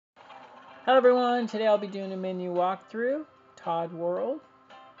Hello everyone, today I'll be doing a menu walkthrough, Toddworld,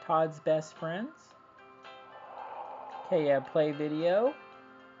 Todd's Best Friends. Okay, play video,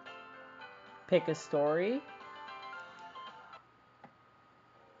 pick a story,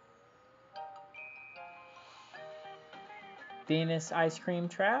 Venus Ice Cream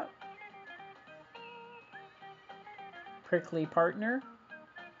Trap, Prickly Partner,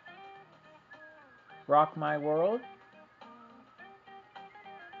 Rock My World,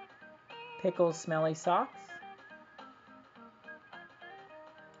 Pickles Smelly Socks,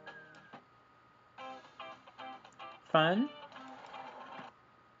 Fun,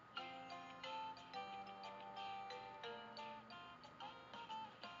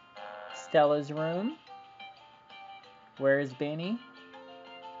 Stella's Room, Where's Benny,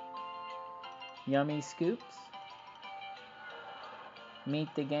 Yummy Scoops, Meet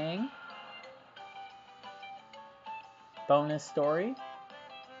the Gang, Bonus Story,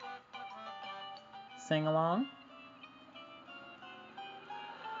 Sing Along,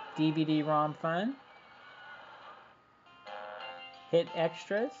 DVD-ROM Fun, Hit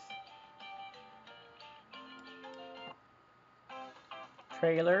Extras,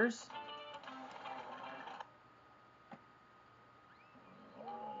 Trailers,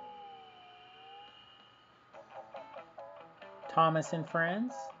 Thomas and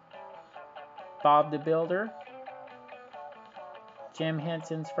Friends, Bob the Builder, Jim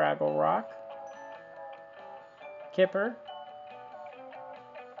Henson's Fraggle Rock, Kipper,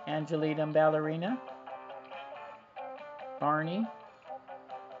 Angelita and Ballerina, Barney,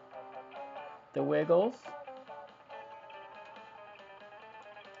 The Wiggles,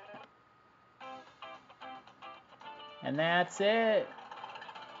 and that's it.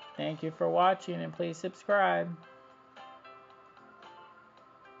 Thank you for watching and please subscribe.